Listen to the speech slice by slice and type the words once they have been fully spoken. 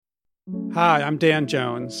Hi, I'm Dan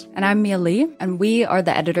Jones. And I'm Mia Lee, and we are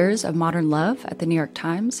the editors of Modern Love at the New York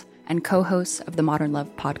Times and co-hosts of the Modern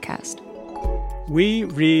Love podcast. We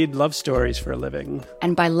read love stories for a living.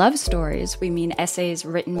 And by love stories, we mean essays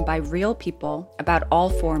written by real people about all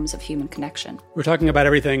forms of human connection. We're talking about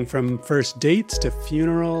everything from first dates to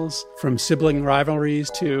funerals, from sibling rivalries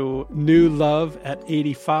to new love at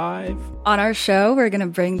 85. On our show, we're going to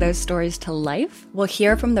bring those stories to life. We'll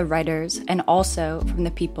hear from the writers and also from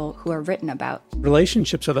the people who are written about.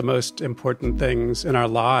 Relationships are the most important things in our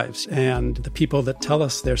lives, and the people that tell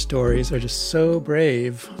us their stories are just so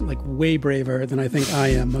brave, like way braver than I think I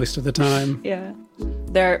am most of the time. Yeah.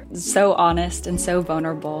 They're so honest and so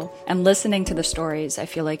vulnerable. And listening to the stories, I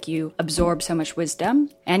feel like you absorb so much wisdom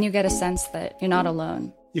and you get a sense that you're not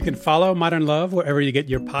alone. You can follow Modern Love wherever you get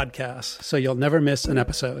your podcasts, so you'll never miss an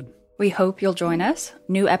episode. We hope you'll join us.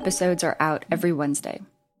 New episodes are out every Wednesday.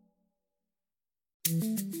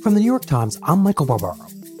 From the New York Times, I'm Michael Barbaro.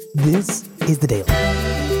 This is The Daily.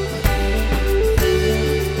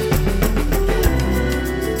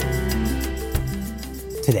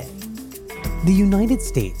 Today, the United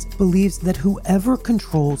States believes that whoever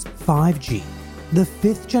controls 5G, the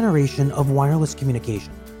fifth generation of wireless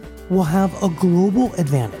communication, will have a global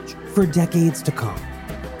advantage for decades to come.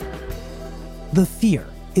 The fear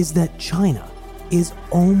is that China is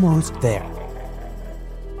almost there.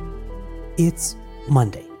 It's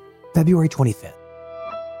Monday, February 25th.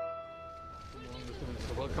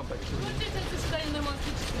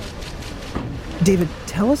 David,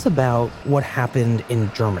 tell us about what happened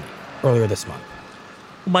in Germany earlier this month.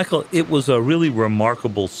 Michael, it was a really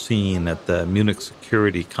remarkable scene at the Munich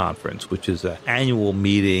Security Conference, which is an annual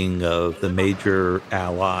meeting of the major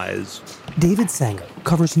allies. David Sanger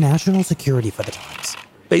covers national security for the Times.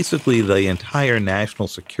 Basically, the entire national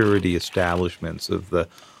security establishments of the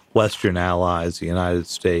Western allies, the United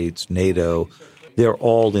States, NATO, they're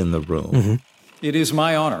all in the room. Mm-hmm. It is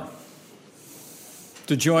my honor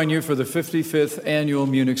to join you for the 55th Annual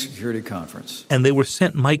Munich Security Conference. And they were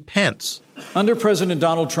sent Mike Pence. Under President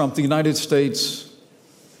Donald Trump, the United States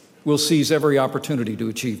will seize every opportunity to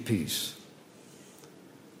achieve peace.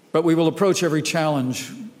 But we will approach every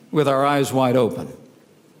challenge with our eyes wide open.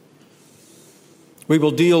 We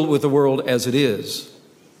will deal with the world as it is,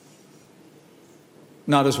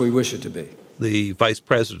 not as we wish it to be. The vice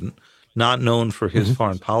president, not known for his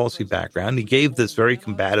foreign policy background, he gave this very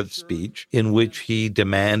combative speech in which he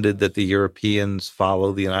demanded that the Europeans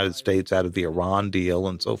follow the United States out of the Iran deal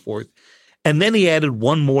and so forth. And then he added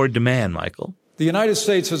one more demand, Michael. The United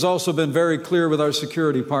States has also been very clear with our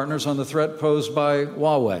security partners on the threat posed by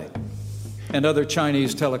Huawei and other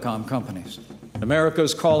Chinese telecom companies. America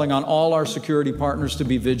is calling on all our security partners to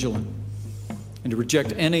be vigilant and to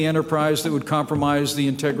reject any enterprise that would compromise the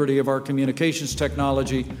integrity of our communications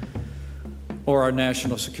technology or our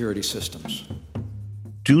national security systems.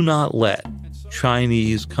 Do not let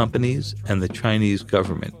Chinese companies and the Chinese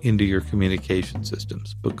government into your communication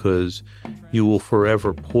systems, because you will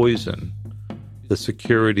forever poison the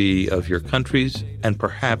security of your countries and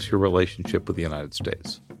perhaps your relationship with the United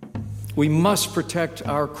States. We must protect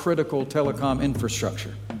our critical telecom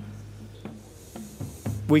infrastructure.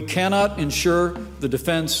 We cannot ensure the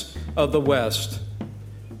defense of the West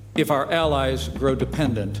if our allies grow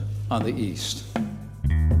dependent on the East.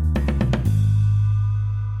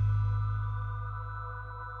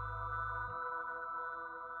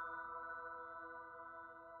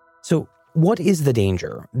 So, what is the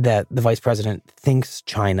danger that the vice president thinks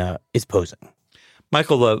China is posing?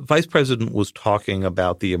 Michael, the vice president was talking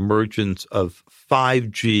about the emergence of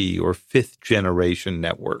 5G or fifth generation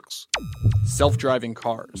networks. Self-driving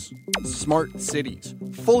cars, smart cities,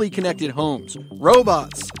 fully connected homes,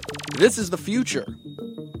 robots. This is the future,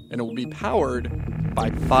 and it will be powered by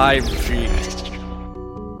 5G.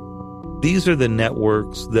 These are the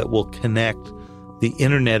networks that will connect the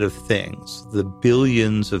Internet of Things, the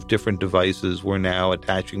billions of different devices we're now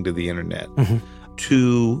attaching to the Internet,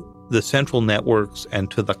 to the central networks and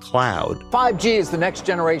to the cloud. 5G is the next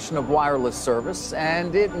generation of wireless service,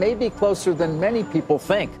 and it may be closer than many people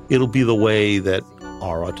think. It'll be the way that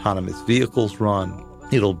our autonomous vehicles run.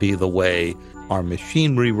 It'll be the way our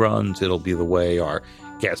machinery runs. It'll be the way our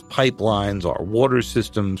gas pipelines, our water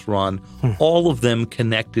systems run, all of them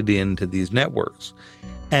connected into these networks.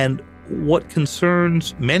 And what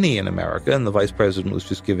concerns many in America, and the vice president was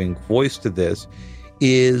just giving voice to this,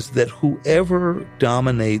 is that whoever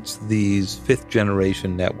dominates these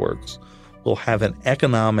fifth-generation networks will have an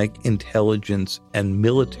economic, intelligence, and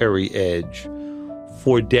military edge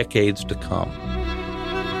for decades to come.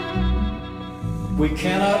 We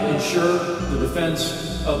cannot ensure the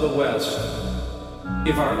defense of the West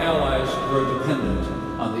if our allies grow dependent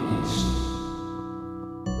on the East.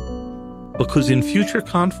 Because in future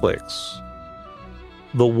conflicts,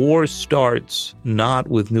 the war starts not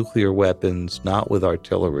with nuclear weapons, not with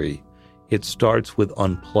artillery. It starts with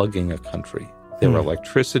unplugging a country, their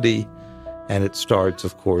electricity, and it starts,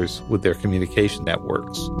 of course, with their communication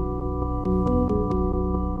networks.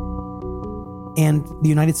 And the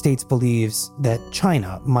United States believes that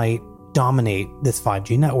China might dominate this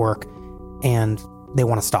 5G network, and they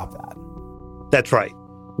want to stop that. That's right.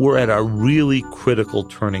 We're at a really critical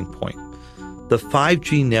turning point. The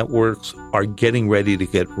 5G networks are getting ready to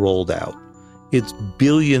get rolled out. It's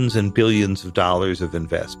billions and billions of dollars of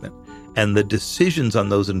investment, and the decisions on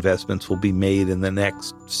those investments will be made in the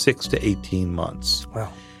next 6 to 18 months.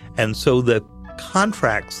 Wow. And so the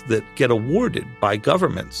contracts that get awarded by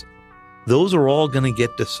governments, those are all going to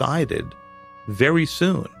get decided very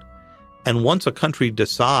soon. And once a country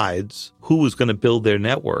decides who is going to build their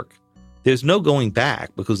network, there's no going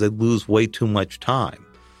back because they lose way too much time.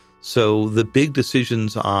 So the big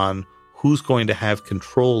decisions on who's going to have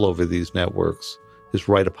control over these networks is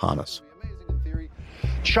right upon us.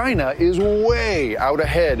 China is way out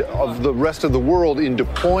ahead of the rest of the world in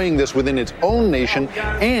deploying this within its own nation,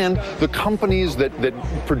 and the companies that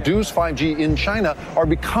produce 5G in China are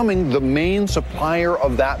becoming the main supplier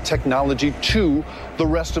of that technology to the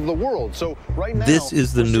rest of the world. So right now, this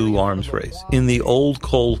is the new arms race. In the old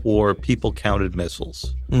Cold War, people counted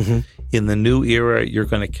missiles. Mm-hmm. In the new era, you're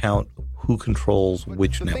going to count who controls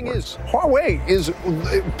which networks. The thing is, Huawei is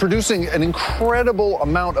producing an incredible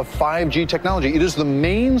amount of 5G technology. It is the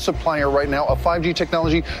main supplier right now of 5G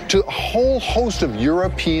technology to a whole host of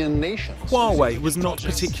European nations. Huawei was not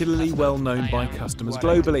particularly well known by customers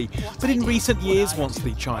globally, but in recent years, once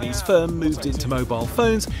the Chinese firm moved into mobile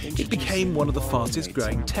phones, it became one of the fastest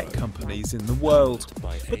growing tech companies in the world.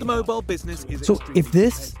 But the mobile business is... So if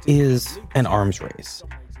this is an arms race,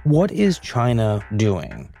 what is China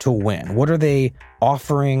doing to win? What are they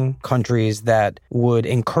offering countries that would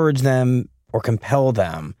encourage them or compel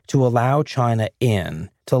them to allow China in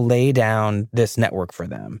to lay down this network for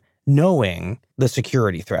them, knowing the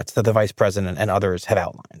security threats that the vice president and others have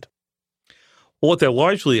outlined? Well, what they're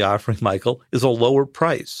largely offering, Michael, is a lower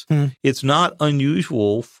price. It's not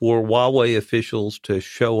unusual for Huawei officials to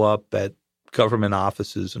show up at government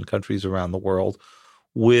offices in countries around the world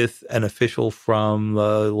with an official from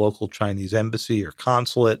the local Chinese embassy or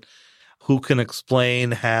consulate who can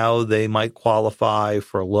explain how they might qualify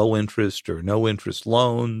for low interest or no interest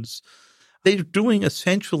loans. They're doing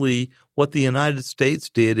essentially what the United States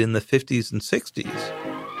did in the 50s and 60s.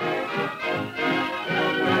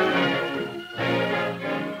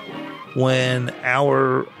 When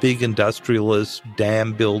our big industrialists,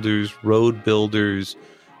 dam builders, road builders,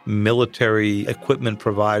 military equipment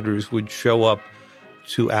providers would show up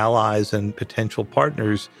to allies and potential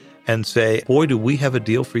partners and say, boy, do we have a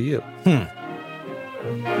deal for you.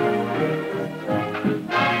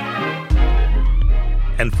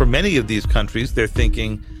 And for many of these countries, they're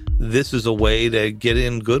thinking this is a way to get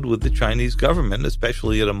in good with the Chinese government,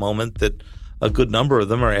 especially at a moment that a good number of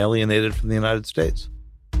them are alienated from the United States.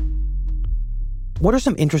 What are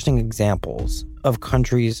some interesting examples of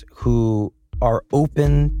countries who are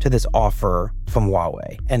open to this offer from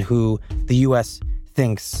Huawei and who the U.S.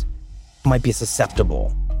 thinks might be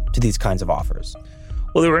susceptible to these kinds of offers?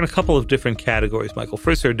 Well, they're in a couple of different categories, Michael.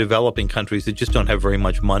 First, there are developing countries that just don't have very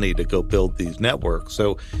much money to go build these networks.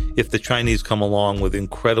 So if the Chinese come along with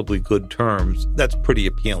incredibly good terms, that's pretty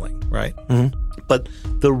appealing, right? Mm-hmm. But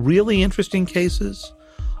the really interesting cases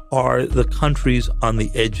are the countries on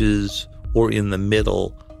the edges or in the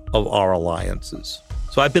middle of our alliances.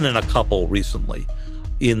 So I've been in a couple recently.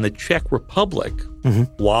 In the Czech Republic,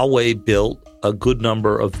 Huawei built a good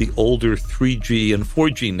number of the older 3G and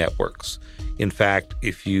 4G networks. In fact,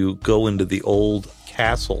 if you go into the old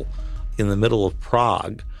castle in the middle of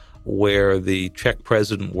Prague, where the Czech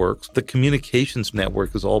president works, the communications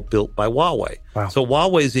network is all built by Huawei. Wow. So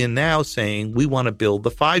Huawei's in now saying, we want to build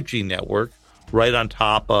the 5G network right on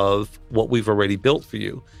top of what we've already built for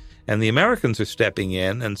you. And the Americans are stepping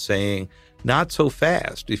in and saying, not so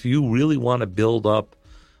fast. If you really want to build up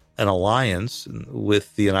an alliance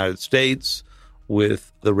with the United States,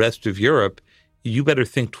 with the rest of Europe, you better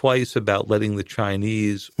think twice about letting the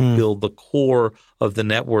Chinese build the core of the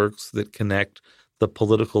networks that connect the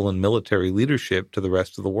political and military leadership to the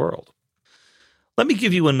rest of the world. Let me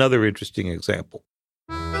give you another interesting example.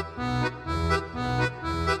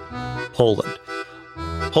 Poland.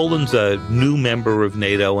 Poland's a new member of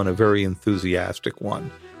NATO and a very enthusiastic one.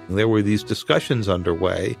 And there were these discussions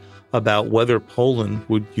underway about whether Poland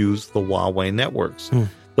would use the Huawei networks.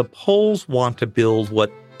 The The Poles want to build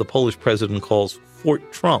what the Polish president calls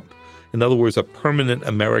Fort Trump. In other words, a permanent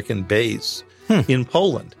American base in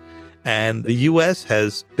Poland. And the U.S.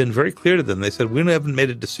 has been very clear to them. They said, we haven't made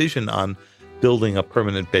a decision on building a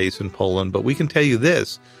permanent base in Poland, but we can tell you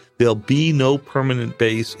this, there'll be no permanent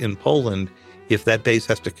base in Poland if that base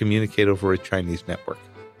has to communicate over a Chinese network.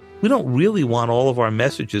 We don't really want all of our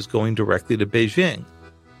messages going directly to Beijing.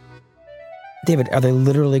 David, are they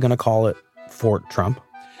literally going to call it Fort Trump?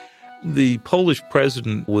 The Polish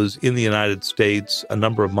president was in the United States a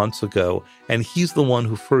number of months ago, and he's the one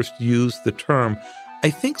who first used the term. I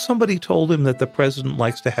think somebody told him that the president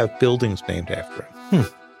likes to have buildings named after him.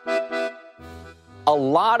 A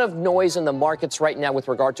lot of noise in the markets right now with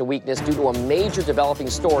regard to weakness due to a major developing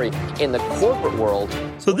story in the corporate world.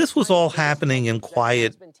 So this was all happening in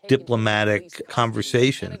quiet diplomatic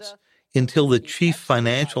conversations until the chief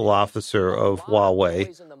financial officer of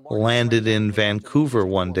Huawei landed in Vancouver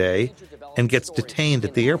one day and gets detained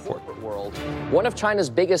at the airport. One of China's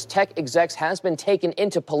biggest tech execs has been taken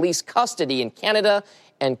into police custody in Canada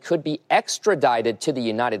and could be extradited to the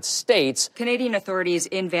United States. Canadian authorities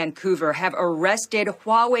in Vancouver have arrested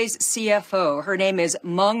Huawei's CFO. Her name is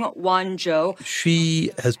Meng Wanzhou.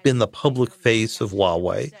 She has been the public face of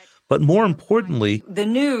Huawei. But more importantly, the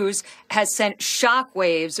news has sent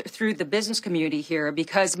shockwaves through the business community here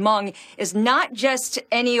because Meng is not just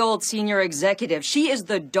any old senior executive. She is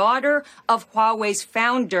the daughter of Huawei's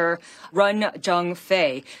founder, Ren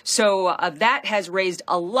Zhengfei. So that has raised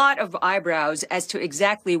a lot of eyebrows as to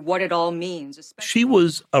exactly what it all means. She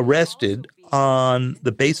was arrested on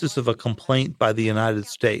the basis of a complaint by the United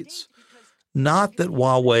States. Not that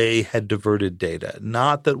Huawei had diverted data,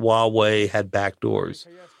 not that Huawei had backdoors,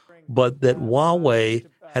 but that Huawei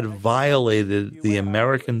had violated the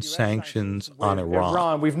American sanctions on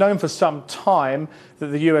Iran. We've known for some time that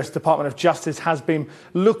the U.S. Department of Justice has been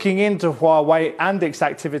looking into Huawei and its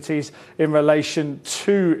activities in relation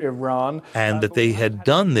to Iran. And that they had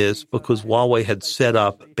done this because Huawei had set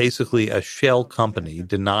up basically a shell company,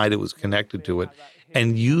 denied it was connected to it,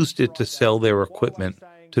 and used it to sell their equipment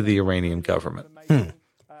to the Iranian government.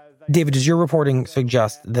 David, does your reporting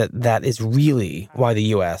suggest that that is really why the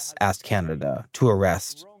U.S. asked Canada to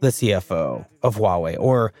arrest the CFO of Huawei?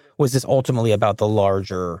 Or was this ultimately about the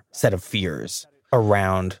larger set of fears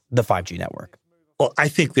around the 5G network? Well, I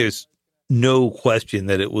think there's no question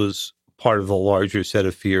that it was part of the larger set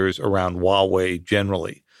of fears around Huawei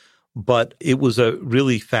generally. But it was a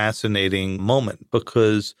really fascinating moment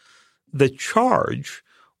because the charge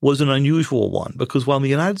was an unusual one, because while the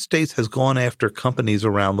United States has gone after companies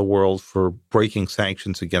around the world for breaking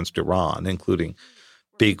sanctions against Iran, including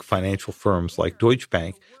big financial firms like Deutsche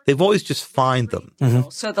Bank, they've always just fined them.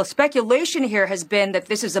 So the speculation here has been that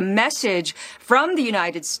this is a message from the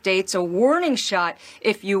United States, a warning shot,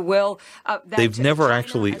 if you will. They've never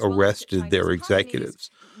actually arrested their executives.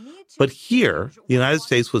 But here, the United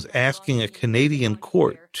States was asking a Canadian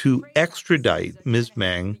court to extradite Ms.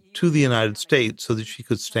 Meng to the United States so that she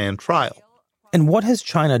could stand trial. And what has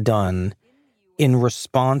China done in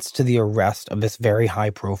response to the arrest of this very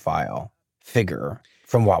high-profile figure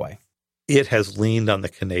from Huawei? It has leaned on the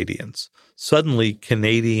Canadians. Suddenly,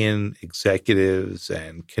 Canadian executives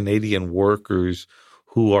and Canadian workers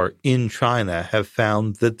who are in China have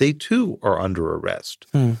found that they too are under arrest.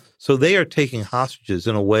 So they are taking hostages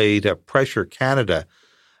in a way to pressure Canada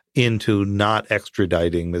into not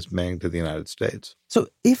extraditing Ms. Meng to the United States. So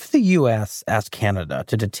if the U.S. asked Canada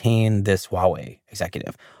to detain this Huawei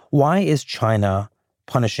executive, why is China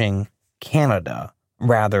punishing Canada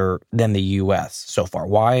rather than the U.S. so far?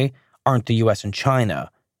 Why aren't the U.S. and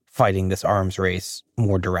China fighting this arms race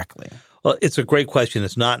more directly? Well, it's a great question.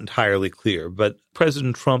 It's not entirely clear, but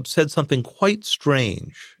President Trump said something quite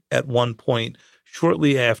strange at one point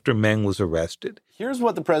shortly after Meng was arrested. Here's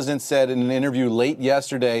what the president said in an interview late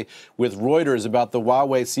yesterday with Reuters about the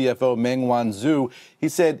Huawei CFO Meng Wanzhou. He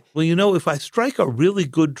said, well, you know, if I strike a really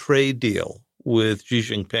good trade deal with Xi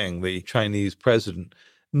Jinping, the Chinese president,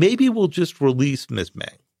 maybe we'll just release Ms.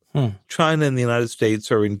 Meng. China and the United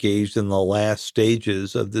States are engaged in the last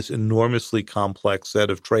stages of this enormously complex set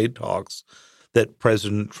of trade talks that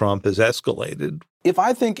President Trump has escalated. If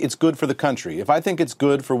I think it's good for the country, if I think it's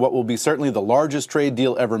good for what will be certainly the largest trade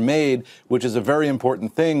deal ever made, which is a very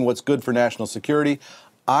important thing, what's good for national security,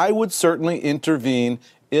 I would certainly intervene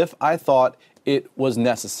if I thought it was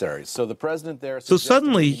necessary. So the president there... So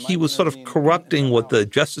suddenly he was sort of corrupting what the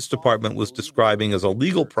Justice Department was describing as a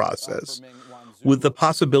legal process with the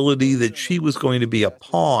possibility that she was going to be a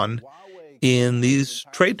pawn in these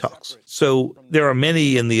trade talks. So there are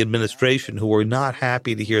many in the administration who are not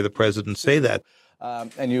happy to hear the president say that.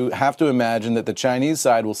 And you have to imagine that the Chinese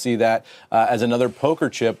side will see that as another poker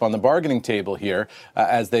chip on the bargaining table here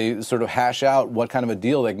as they sort of hash out what kind of a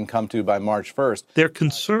deal they can come to by March 1st. Their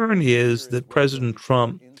concern is that President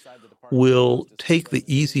Trump will take the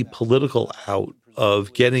easy political out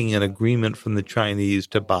of getting an agreement from the Chinese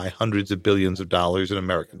to buy hundreds of billions of dollars in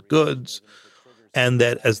American goods, and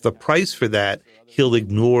that as the price for that, he'll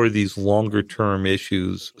ignore these longer-term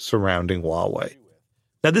issues surrounding Huawei.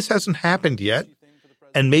 Now, this hasn't happened yet,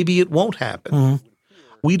 and maybe it won't happen. Mm-hmm.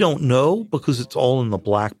 We don't know because it's all in the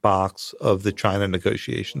black box of the China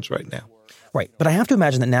negotiations right now. Right. But I have to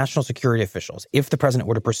imagine that national security officials, if the president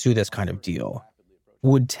were to pursue this kind of deal,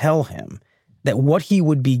 would tell him that what he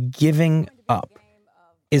would be giving up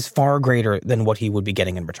is far greater than what he would be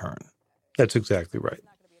getting in return. That's exactly right.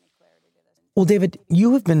 Well, David,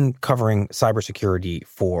 you have been covering cybersecurity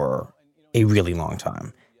for a really long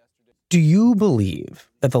time. Do you believe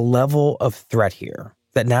that the level of threat here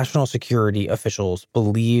that national security officials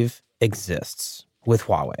believe exists with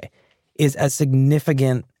Huawei is as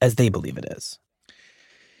significant as they believe it is?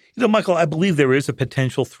 You know, Michael, I believe there is a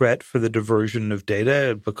potential threat for the diversion of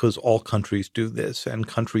data because all countries do this, and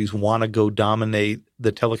countries want to go dominate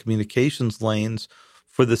the telecommunications lanes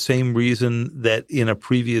for the same reason that in a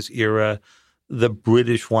previous era, the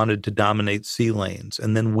British wanted to dominate sea lanes,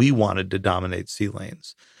 and then we wanted to dominate sea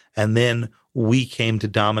lanes. And then we came to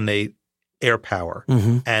dominate air power,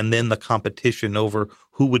 and then the competition over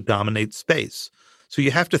who would dominate space. So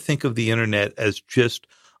you have to think of the internet as just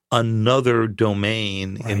another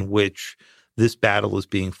domain in which this battle is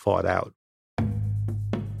being fought out.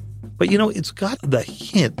 But, you know, it's got the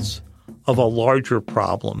hints of a larger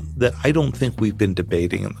problem that I don't think we've been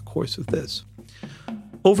debating in the course of this.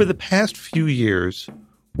 Over the past few years,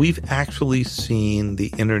 we've actually seen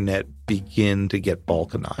the internet begin to get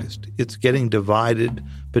balkanized. It's getting divided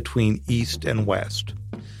between East and West.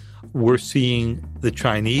 We're seeing the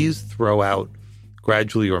Chinese throw out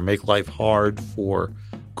gradually or make life hard for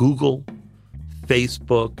Google,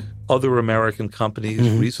 Facebook, other American companies,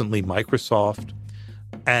 recently Microsoft,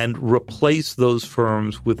 and replace those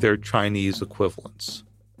firms with their Chinese equivalents.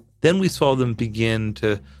 Then we saw them begin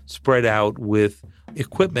to spread out with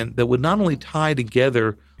equipment that would not only tie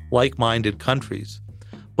together like-minded countries,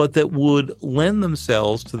 but that would lend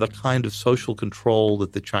themselves to the kind of social control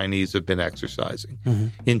that the Chinese have been exercising.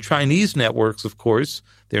 In Chinese networks, of course,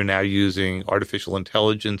 they're now using artificial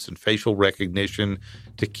intelligence and facial recognition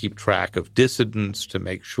to keep track of dissidents, to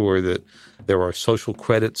make sure that there are social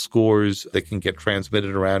credit scores that can get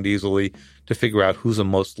transmitted around easily to figure out who's a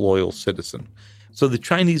most loyal citizen. So the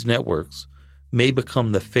Chinese networks may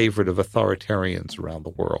become the favorite of authoritarians around the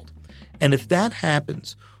world. And if that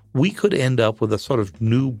happens, we could end up with a sort of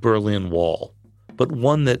new Berlin Wall, but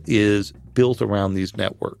one that is built around these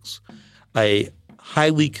networks, a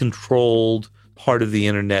highly controlled part of the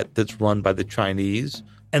internet that's run by the Chinese,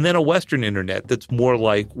 and then a Western internet that's more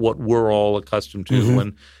like what we're all accustomed to.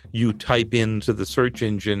 When you type into the search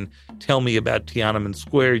engine, tell me about Tiananmen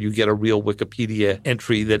Square, you get a real Wikipedia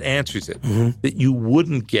entry that answers it, that you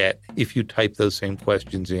wouldn't get if you type those same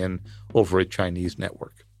questions in over a Chinese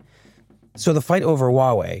network. So the fight over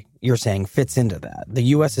Huawei, you're saying, fits into that. The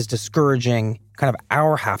U.S. is discouraging kind of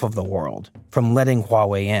our half of the world from letting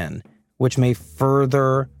Huawei in, which may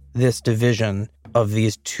further this division of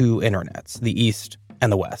these two internets, the East and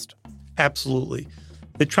the West. Absolutely.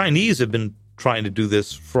 The Chinese have been trying to do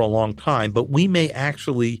this for a long time, but we may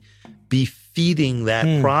actually be feeding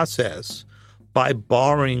that process by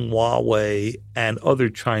barring Huawei and other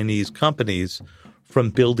Chinese companies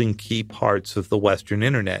from building key parts of the Western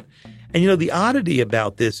internet. And, you know, the oddity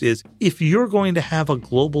about this is if you're going to have a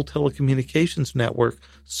global telecommunications network,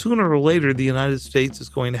 sooner or later, the United States is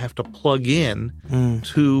going to have to plug in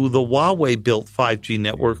to the Huawei-built 5G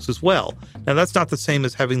networks as well. Now, that's not the same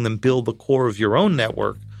as having them build the core of your own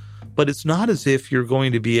network, but it's not as if you're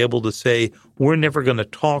going to be able to say, we're never going to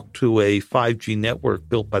talk to a 5G network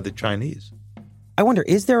built by the Chinese. I wonder,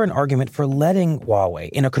 is there an argument for letting Huawei,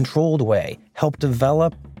 in a controlled way, help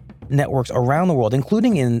develop networks around the world,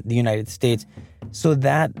 including in the United States, so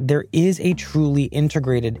that there is a truly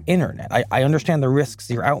integrated internet? I understand the risks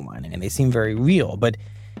you're outlining, and they seem very real, but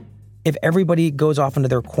if everybody goes off into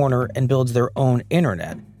their corner and builds their own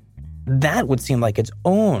internet, that would seem like its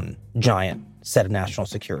own giant set of national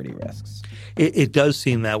security risks. It does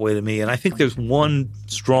seem that way to me, and I think there's one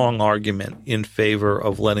strong argument in favor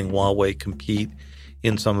of letting Huawei compete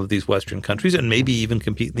in some of these Western countries and maybe even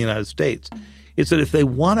compete in the United States. Is that if they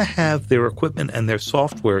want to have their equipment and their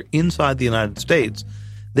software inside the United States,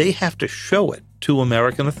 they have to show it to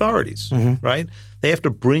American authorities, right? They have to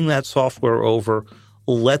bring that software over,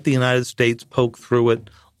 let the United States poke through it,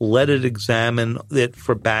 let it examine it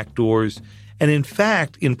for backdoors. And in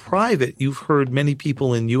fact, in private, you've heard many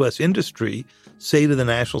people in U.S. industry say to the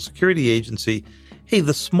National Security Agency, hey,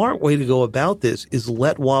 the smart way to go about this is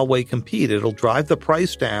let Huawei compete. It'll drive the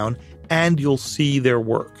price down and you'll see their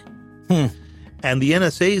work. And the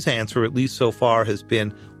NSA's answer, at least so far, has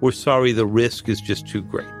been, we're sorry, the risk is just too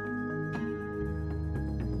great.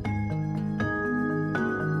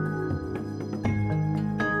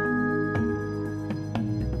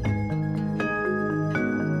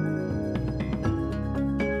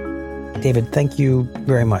 David, thank you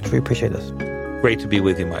very much. We appreciate this. Great to be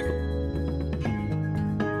with you, Michael.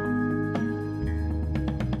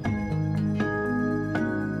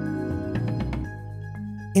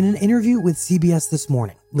 In an interview with CBS This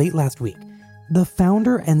Morning, late last week, the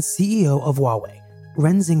founder and CEO of Huawei,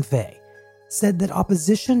 Ren Zhengfei, said that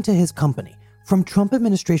opposition to his company from Trump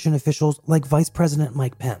administration officials like Vice President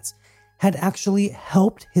Mike Pence had actually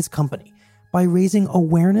helped his company by raising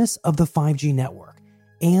awareness of the 5G network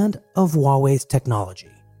and of Huawei's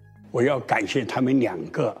technology.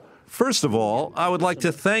 First of all, I would like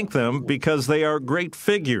to thank them because they are great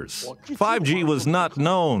figures. 5G was not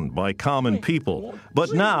known by common people,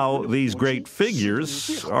 but now these great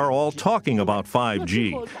figures are all talking about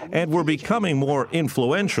 5G, and we're becoming more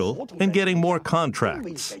influential and getting more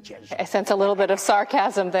contracts. I sense a little bit of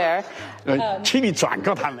sarcasm there.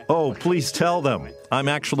 Oh, please tell them. I'm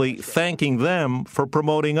actually thanking them for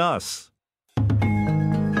promoting us.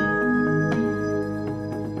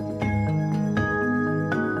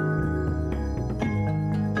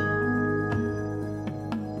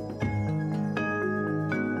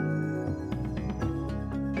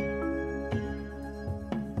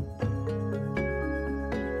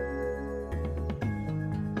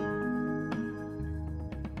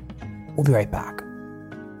 We'll be right back.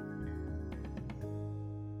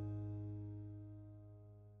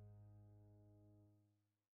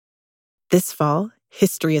 This fall,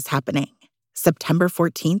 history is happening. September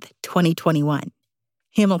 14th, 2021.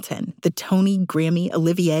 Hamilton, the Tony, Grammy,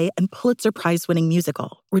 Olivier, and Pulitzer Prize-winning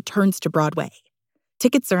musical, returns to Broadway.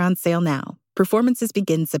 Tickets are on sale now. Performances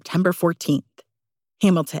begin September 14th.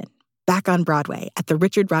 Hamilton, back on Broadway at the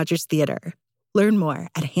Richard Rodgers Theater. Learn more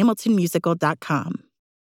at hamiltonmusical.com.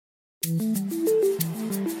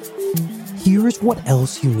 Here's what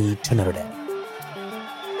else you need to know today.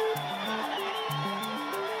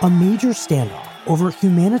 A major standoff over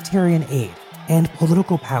humanitarian aid and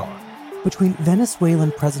political power between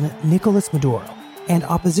Venezuelan President Nicolas Maduro and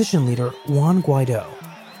opposition leader Juan Guaido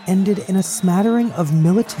ended in a smattering of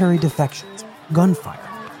military defections, gunfire,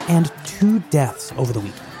 and 2 deaths over the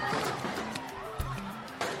weekend.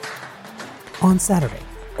 On Saturday,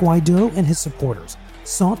 Guaido and his supporters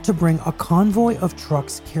sought to bring a convoy of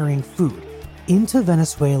trucks carrying food into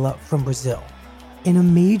Venezuela from Brazil in a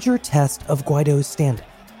major test of Guaido's standing.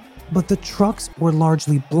 But the trucks were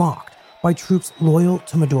largely blocked by troops loyal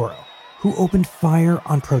to Maduro, who opened fire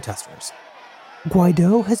on protesters.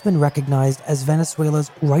 Guaido has been recognized as Venezuela's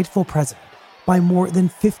rightful president by more than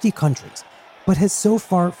 50 countries, but has so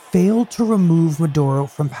far failed to remove Maduro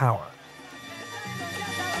from power.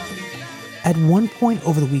 At one point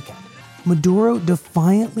over the weekend, Maduro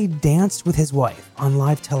defiantly danced with his wife on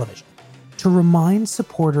live television to remind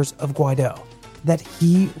supporters of Guaido that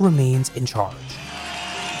he remains in charge.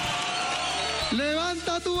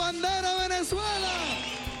 Levanta tu bandera, Venezuela!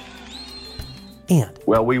 And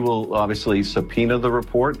well, we will obviously subpoena the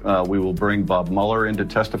report. We will bring Bob Mueller in to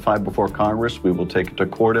testify before Congress. We will take it to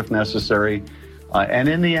court if necessary. And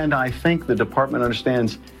in the end, I think the department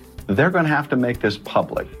understands they're going to have to make this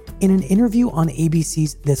public. In an interview on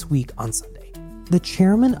ABC's This Week on Sunday, the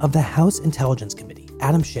chairman of the House Intelligence Committee,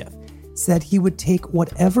 Adam Schiff, said he would take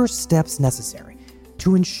whatever steps necessary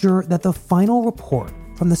to ensure that the final report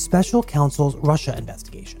from the special counsel's Russia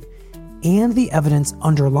investigation and the evidence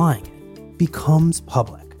underlying it becomes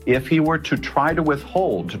public. If he were to try to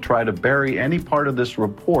withhold, to try to bury any part of this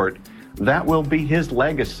report, that will be his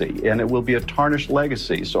legacy, and it will be a tarnished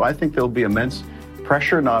legacy. So I think there'll be immense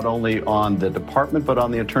pressure not only on the department, but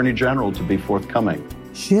on the Attorney General to be forthcoming.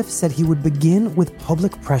 Schiff said he would begin with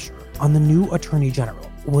public pressure on the new Attorney General,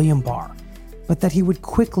 William Barr, but that he would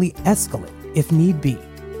quickly escalate, if need be,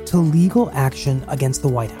 to legal action against the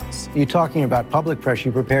White House. You're talking about public pressure.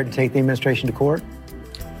 You prepared to take the administration to court?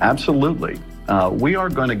 Absolutely. We are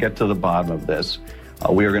going to get to the bottom of this.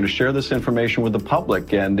 We are going to share this information with the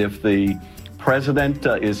public, and if the president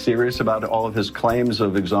is serious about all of his claims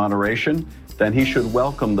of exoneration, then he should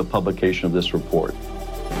welcome the publication of this report.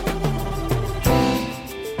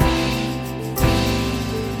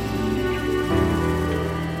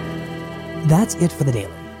 That's it for The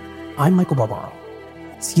Daily. I'm Michael Barbaro.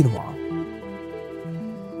 See you tomorrow.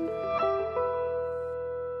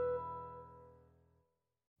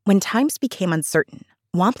 When times became uncertain,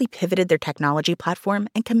 Womply pivoted their technology platform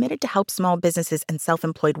and committed to help small businesses and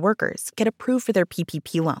self-employed workers get approved for their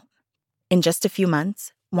PPP loan. In just a few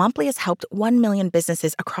months, Womply has helped 1 million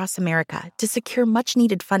businesses across America to secure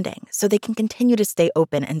much-needed funding so they can continue to stay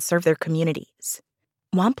open and serve their communities.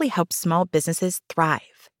 Womply helps small businesses thrive.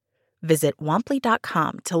 Visit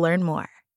Womply.com to learn more.